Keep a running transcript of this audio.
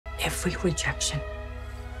Every rejection,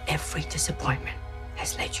 every disappointment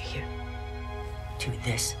has led you here, to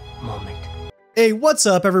this moment. Hey, what's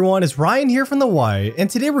up everyone, it's Ryan here from The Why, and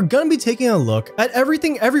today we're gonna be taking a look at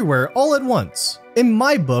Everything Everywhere All at Once. In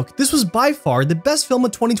my book, this was by far the best film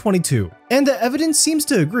of 2022, and the evidence seems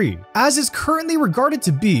to agree, as it's currently regarded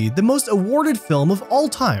to be the most awarded film of all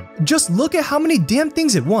time. Just look at how many damn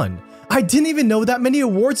things it won. I didn't even know that many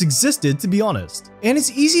awards existed, to be honest. And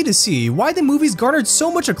it's easy to see why the movie's garnered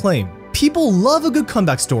so much acclaim. People love a good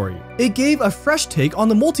comeback story. It gave a fresh take on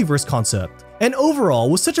the multiverse concept, and overall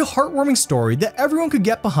was such a heartwarming story that everyone could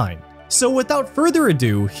get behind. So without further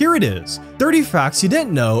ado, here it is, 30 facts you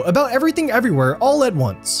didn't know about Everything Everywhere All at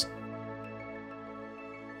Once.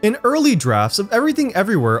 In early drafts of Everything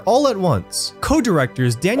Everywhere All at Once,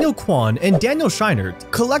 co-directors Daniel Kwan and Daniel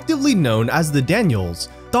Scheinert, collectively known as the Daniels,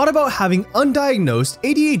 thought about having undiagnosed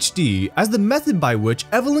ADHD as the method by which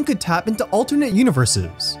Evelyn could tap into alternate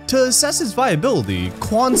universes. To assess its viability,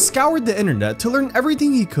 Kwan scoured the internet to learn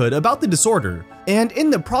everything he could about the disorder, and in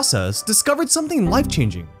the process, discovered something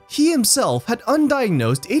life-changing. He himself had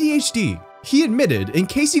undiagnosed ADHD. He admitted, in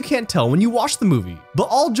case you can't tell when you watch the movie. But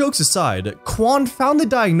all jokes aside, Kwan found the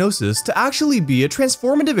diagnosis to actually be a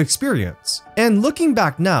transformative experience. And looking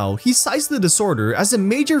back now, he cites the disorder as a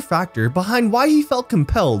major factor behind why he felt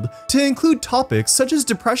compelled to include topics such as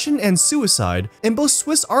depression and suicide in both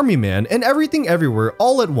Swiss Army Man and Everything Everywhere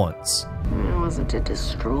All at Once. It wasn't to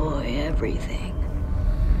destroy everything.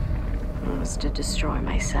 It was to destroy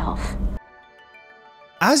myself.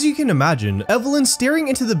 As you can imagine, Evelyn staring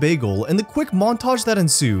into the bagel and the quick montage that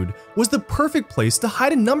ensued was the perfect place to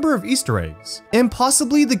hide a number of Easter eggs. And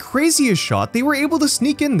possibly the craziest shot they were able to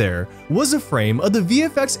sneak in there was a frame of the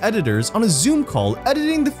VFX editors on a Zoom call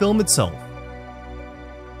editing the film itself.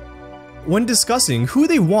 When discussing who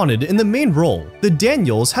they wanted in the main role, the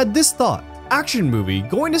Daniels had this thought: action movie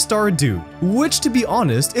going to star a dude, which to be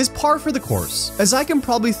honest is par for the course, as I can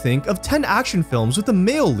probably think of 10 action films with a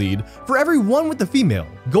male lead for every one with a female.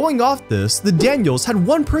 Going off this, the Daniels had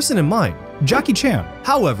one person in mind, Jackie Chan.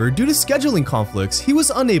 However, due to scheduling conflicts, he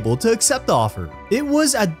was unable to accept the offer. It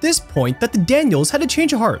was at this point that the Daniels had a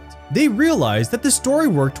change of heart. They realized that the story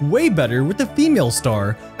worked way better with the female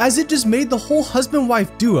star, as it just made the whole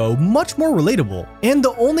husband-wife duo much more relatable. And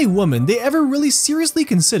the only woman they ever really seriously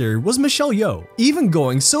considered was Michelle Yeoh, even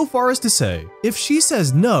going so far as to say, if she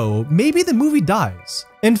says no, maybe the movie dies.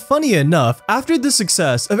 And funny enough, after the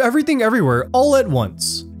success of Everything Everywhere All at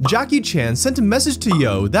Once, Jackie Chan sent a message to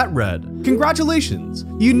Yeoh that read, "Congratulations,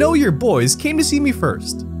 you know your boys came to see me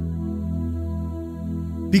first."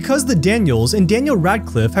 Because the Daniels and Daniel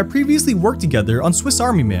Radcliffe had previously worked together on Swiss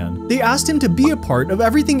Army Man, they asked him to be a part of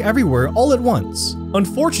Everything Everywhere All at Once.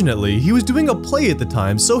 Unfortunately, he was doing a play at the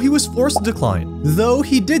time, so he was forced to decline. Though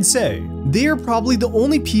he did say, "They are probably the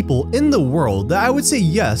only people in the world that I would say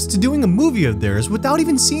yes to doing a movie of theirs without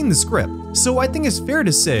even seeing the script." So I think it's fair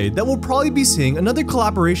to say that we'll probably be seeing another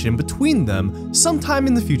collaboration between them sometime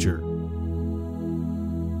in the future.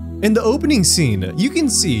 In the opening scene, you can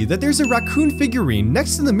see that there's a raccoon figurine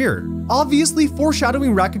next to the mirror, obviously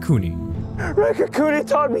foreshadowing Raccacoonie. Raccacoonie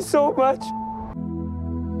taught me so much.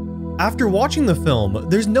 After watching the film,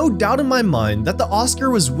 there's no doubt in my mind that the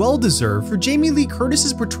Oscar was well deserved for Jamie Lee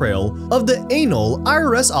Curtis's portrayal of the anal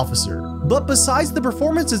IRS officer. But besides the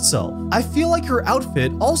performance itself, I feel like her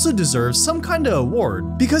outfit also deserves some kind of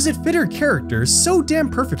award because it fit her character so damn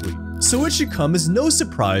perfectly. So it should come as no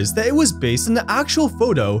surprise that it was based on the actual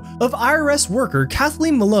photo of IRS worker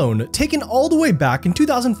Kathleen Malone taken all the way back in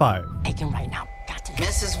 2005. Take him right now. Got to.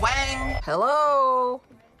 Mrs. Wang, hello?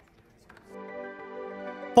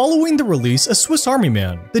 Following the release of Swiss Army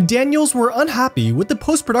Man, the Daniels were unhappy with the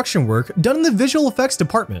post-production work done in the visual effects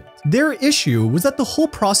department. Their issue was that the whole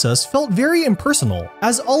process felt very impersonal,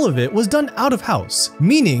 as all of it was done out of house,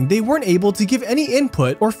 meaning they weren't able to give any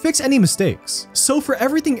input or fix any mistakes. So for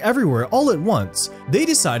Everything Everywhere All at Once, they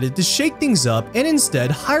decided to shake things up and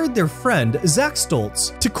instead hired their friend Zach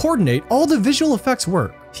Stoltz to coordinate all the visual effects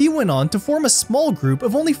work. He went on to form a small group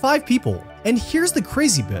of only 5 people. And here's the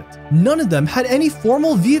crazy bit, none of them had any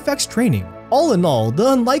formal VFX training. All in all,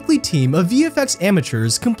 the unlikely team of VFX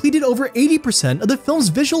amateurs completed over 80% of the film's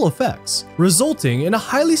visual effects, resulting in a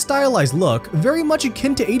highly stylized look very much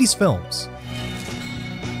akin to 80s films.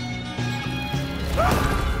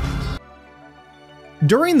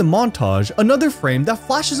 During the montage, another frame that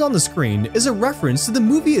flashes on the screen is a reference to the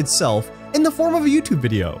movie itself in the form of a YouTube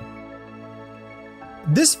video.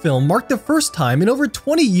 This film marked the first time in over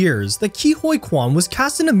 20 years that Ke Huy Quan was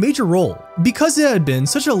cast in a major role. Because it had been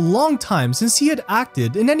such a long time since he had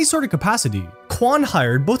acted in any sort of capacity, Quan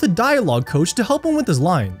hired both a dialogue coach to help him with his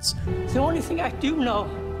lines. It's the only thing I do know.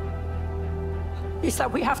 is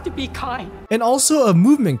that we have to be kind. And also a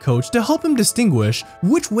movement coach to help him distinguish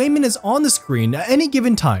which Wayman is on the screen at any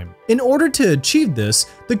given time. In order to achieve this,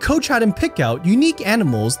 the coach had him pick out unique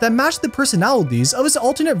animals that matched the personalities of his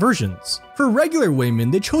alternate versions. For regular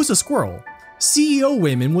Wayman, they chose a squirrel. CEO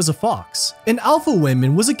Wayman was a fox, and Alpha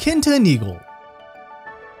Wayman was akin to an eagle.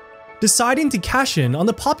 Deciding to cash in on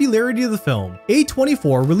the popularity of the film,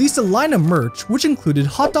 A24 released a line of merch which included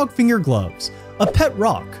hot dog finger gloves, a pet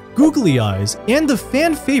rock, googly eyes, and the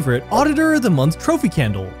fan favorite Auditor of the Month trophy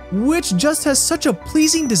candle, which just has such a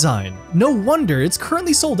pleasing design. No wonder it's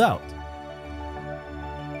currently sold out.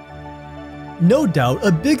 No doubt,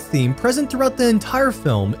 a big theme present throughout the entire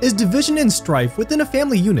film is division and strife within a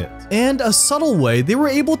family unit, and a subtle way they were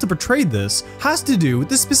able to portray this has to do with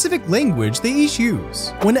the specific language they each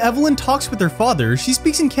use. When Evelyn talks with her father, she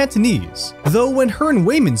speaks in Cantonese, though when her and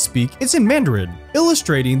Wayman speak, it's in Mandarin,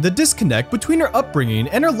 illustrating the disconnect between her upbringing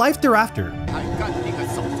and her life thereafter.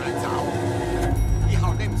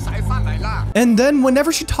 And then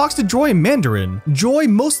whenever she talks to Joy in Mandarin, Joy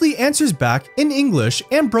mostly answers back in English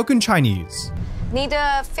and broken Chinese. 你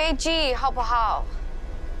的飞机好不好?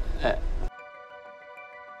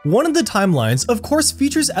 One of the timelines, of course,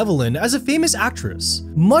 features Evelyn as a famous actress,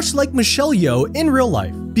 much like Michelle Yeoh in real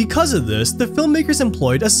life. Because of this, the filmmakers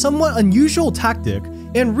employed a somewhat unusual tactic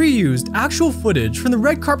and reused actual footage from the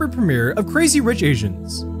red carpet premiere of Crazy Rich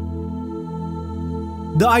Asians.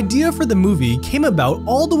 The idea for the movie came about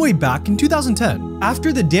all the way back in 2010,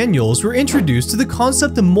 after the Daniels were introduced to the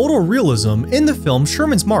concept of modal realism in the film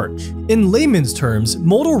Sherman's March. In layman's terms,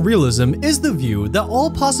 modal realism is the view that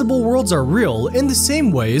all possible worlds are real in the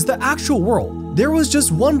same way as the actual world. There was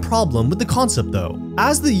just one problem with the concept though.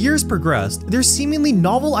 As the years progressed, their seemingly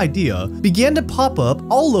novel idea began to pop up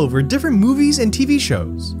all over different movies and TV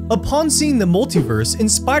shows. Upon seeing the multiverse in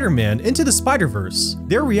Spider-Man Into the Spider-Verse,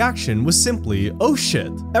 their reaction was simply, oh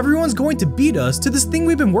shit, everyone's going to beat us to this thing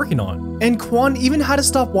we've been working on. And Kwan even had to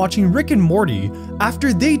stop watching Rick and Morty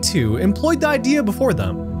after they too employed the idea before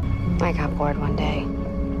them. I got bored one day,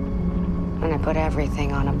 and I put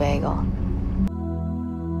everything on a bagel.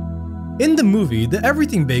 In the movie, the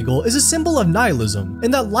everything bagel is a symbol of nihilism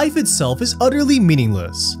and that life itself is utterly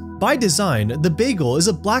meaningless. By design, the bagel is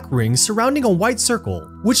a black ring surrounding a white circle,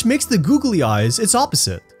 which makes the googly eyes its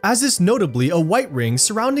opposite, as is notably a white ring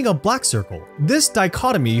surrounding a black circle. This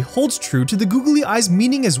dichotomy holds true to the googly eyes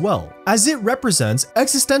meaning as well, as it represents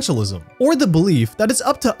existentialism, or the belief that it's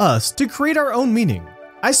up to us to create our own meaning.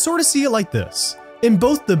 I sort of see it like this. In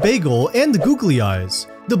both the bagel and the googly eyes,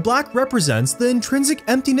 the black represents the intrinsic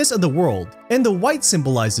emptiness of the world, and the white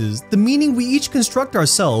symbolizes the meaning we each construct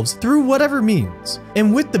ourselves through whatever means.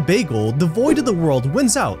 And with the bagel, the void of the world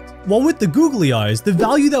wins out, while with the googly eyes, the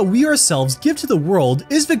value that we ourselves give to the world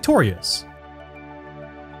is victorious.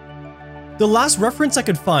 The last reference I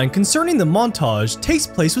could find concerning the montage takes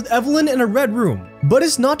place with Evelyn in a red room, but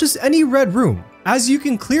it's not just any red room. As you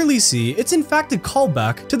can clearly see, it's in fact a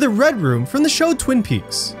callback to the red room from the show Twin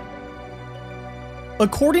Peaks.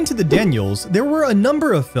 According to the Daniels, there were a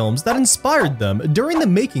number of films that inspired them during the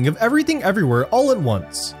making of Everything Everywhere All at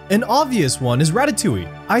Once. An obvious one is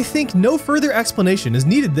Ratatouille. I think no further explanation is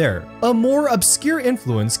needed there. A more obscure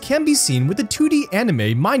influence can be seen with the 2D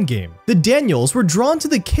anime Mind Game. The Daniels were drawn to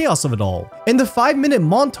the chaos of it all, and the 5-minute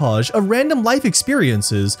montage of random life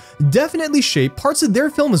experiences definitely shaped parts of their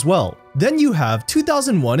film as well. Then you have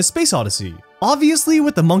 2001: A Space Odyssey. Obviously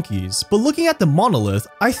with the monkeys, but looking at the monolith,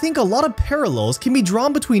 I think a lot of parallels can be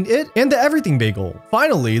drawn between it and the Everything Bagel.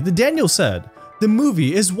 Finally, the Daniels said, the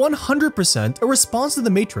movie is 100% a response to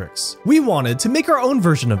The Matrix. We wanted to make our own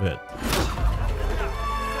version of it.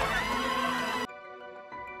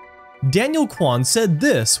 Daniel Kwan said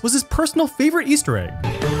this was his personal favorite Easter egg.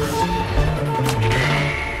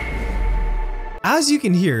 As you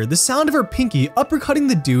can hear, the sound of her pinky uppercutting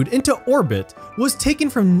the dude into orbit was taken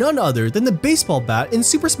from none other than the baseball bat in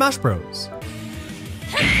Super Smash Bros.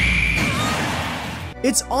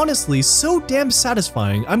 It's honestly so damn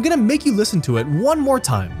satisfying, I'm gonna make you listen to it one more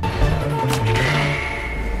time.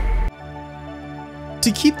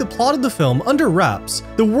 To keep the plot of the film under wraps,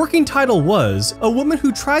 the working title was A Woman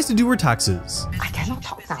Who Tries to Do Her Taxes. I cannot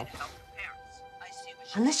talk now,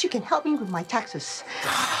 unless you can help me with my taxes.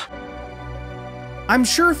 I'm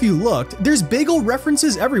sure if you looked, there's bagel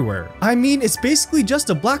references everywhere. I mean, it's basically just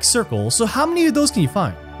a black circle, so how many of those can you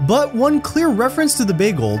find? But one clear reference to the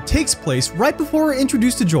bagel takes place right before we're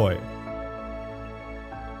introduced to Joy.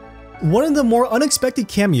 One of the more unexpected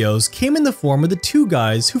cameos came in the form of the two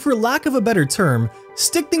guys who, for lack of a better term,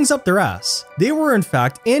 stick things up their ass. They were in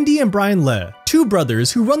fact Andy and Brian Le, two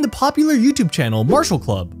brothers who run the popular YouTube channel Marshall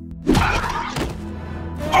Club.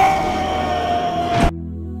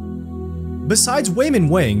 Besides Wayman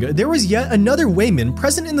Wang, there was yet another Wayman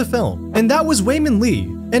present in the film, and that was Wayman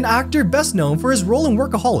Lee, an actor best known for his role in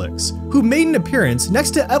Workaholics, who made an appearance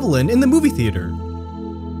next to Evelyn in the movie theater.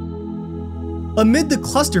 Amid the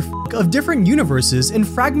clusterfuck of different universes and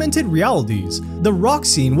fragmented realities, the rock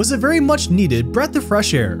scene was a very much needed breath of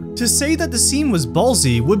fresh air. To say that the scene was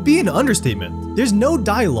ballsy would be an understatement. There's no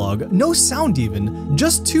dialogue, no sound even,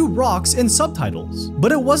 just two rocks and subtitles.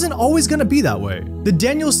 But it wasn't always gonna be that way. The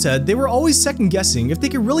Daniels said they were always second guessing if they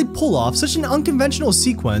could really pull off such an unconventional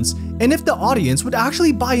sequence and if the audience would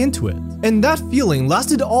actually buy into it. And that feeling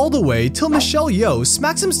lasted all the way till Michelle Yeoh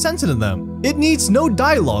smacks some sense into them. It needs no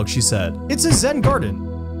dialogue, she said. It's a Zen garden.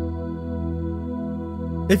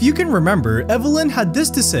 If you can remember, Evelyn had this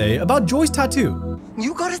to say about Joy's tattoo.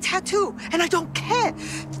 You got a tattoo, and I don't care.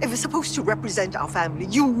 If it's supposed to represent our family,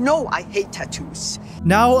 you know I hate tattoos.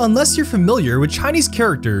 Now, unless you're familiar with Chinese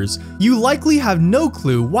characters, you likely have no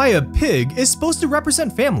clue why a pig is supposed to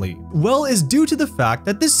represent family. Well, it's due to the fact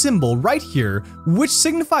that this symbol right here, which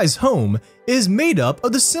signifies home, is made up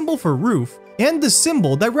of the symbol for roof and the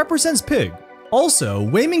symbol that represents pig. Also,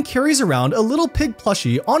 Wayman carries around a little pig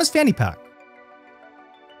plushie on his fanny pack.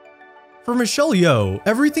 For Michelle Yeoh,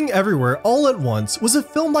 Everything Everywhere All at Once was a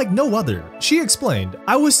film like no other. She explained,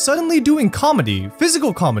 "I was suddenly doing comedy,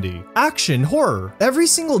 physical comedy, action, horror, every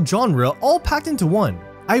single genre all packed into one.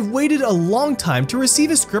 I've waited a long time to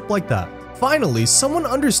receive a script like that. Finally, someone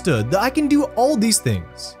understood that I can do all these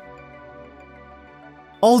things."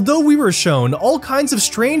 Although we were shown all kinds of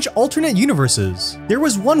strange alternate universes, there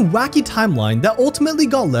was one wacky timeline that ultimately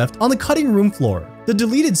got left on the cutting room floor. The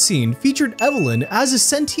deleted scene featured Evelyn as a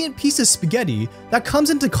sentient piece of spaghetti that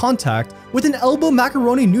comes into contact with an elbow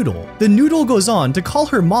macaroni noodle. The noodle goes on to call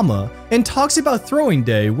her mama and talks about throwing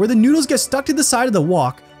day where the noodles get stuck to the side of the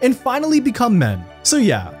wok and finally become men. So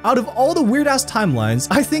yeah, out of all the weird ass timelines,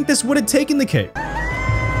 I think this would have taken the cake.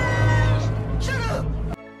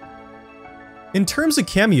 In terms of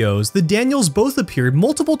cameos, the Daniels both appeared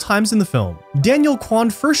multiple times in the film. Daniel Kwan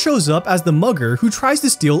first shows up as the mugger who tries to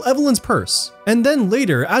steal Evelyn's purse, and then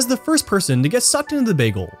later as the first person to get sucked into the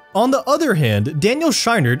bagel. On the other hand, Daniel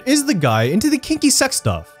Scheinert is the guy into the kinky sex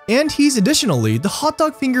stuff, and he's additionally the hot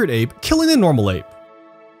dog fingered ape killing the normal ape.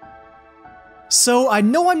 So I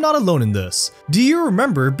know I'm not alone in this. Do you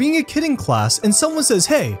remember being a kid in class and someone says,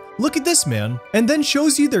 "Hey, look at this man," and then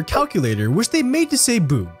shows you their calculator which they made to say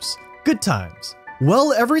boobs? Good times.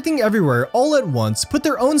 Well, Everything Everywhere All at Once put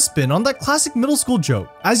their own spin on that classic middle school joke.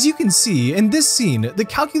 As you can see in this scene, the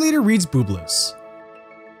calculator reads boobless.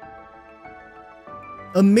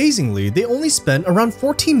 Amazingly, they only spent around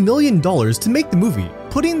 $14 million to make the movie.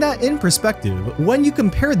 Putting that in perspective, when you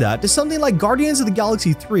compare that to something like Guardians of the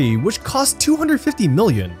Galaxy 3, which cost $250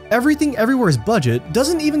 million, Everything Everywhere's budget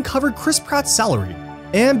doesn't even cover Chris Pratt's salary.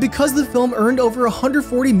 And because the film earned over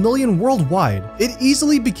 $140 million worldwide, it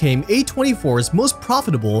easily became A24's most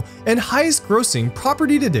profitable and highest grossing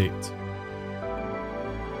property to date.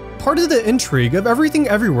 Part of the intrigue of Everything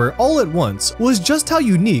Everywhere All at Once was just how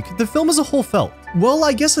unique the film as a whole felt. Well,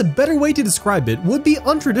 I guess a better way to describe it would be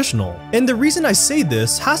untraditional. And the reason I say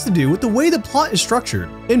this has to do with the way the plot is structured.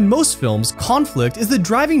 In most films, conflict is the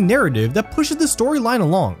driving narrative that pushes the storyline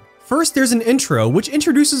along. First, there's an intro which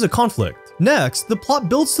introduces a conflict. Next, the plot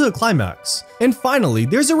builds to a climax. And finally,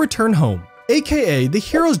 there's a return home, aka the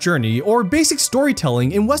hero's journey or basic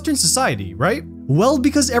storytelling in Western society, right? Well,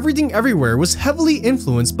 because Everything Everywhere was heavily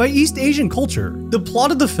influenced by East Asian culture, the plot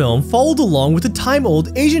of the film followed along with a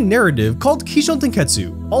time-old Asian narrative called Kishon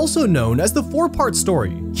Tenketsu, also known as the four-part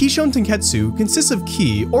story. Kishon Tenketsu consists of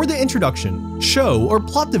Ki, or the introduction, Sho, or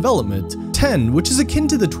plot development, Ten, which is akin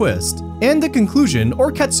to the twist, and the conclusion,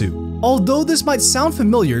 or Ketsu. Although this might sound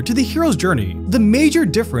familiar to the hero's journey, the major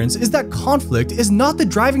difference is that conflict is not the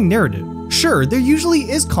driving narrative. Sure, there usually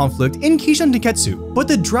is conflict in Kishon Tenketsu, but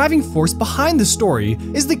the driving force behind the story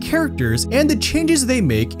is the characters and the changes they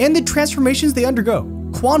make and the transformations they undergo.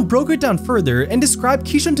 Kwan broke it down further and described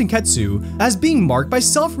Kishon Tenketsu as being marked by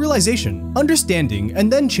self-realization, understanding,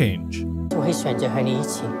 and then change. 我会选择和你一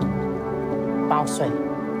起报税，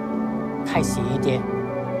开始一天。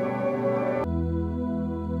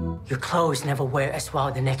Your clothes never wear as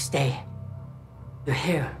well the next day. Your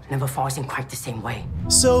hair never falls in quite the same way.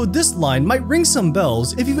 So this line might ring some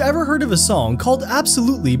bells if you've ever heard of a song called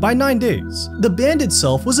Absolutely by 9 Days. The band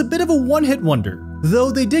itself was a bit of a one-hit wonder,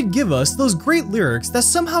 though they did give us those great lyrics that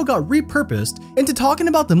somehow got repurposed into talking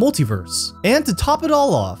about the multiverse. And to top it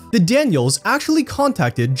all off, the Daniels actually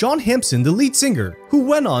contacted John Hampson, the lead singer, who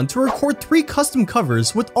went on to record 3 custom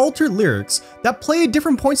covers with altered lyrics that play at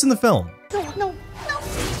different points in the film. No.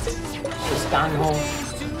 She's gone home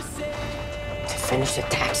to finish the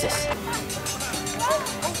taxes.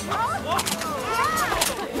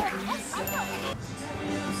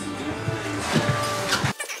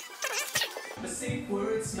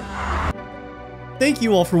 Thank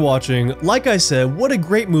you all for watching. Like I said, what a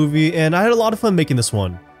great movie, and I had a lot of fun making this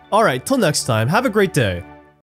one. Alright, till next time, have a great day.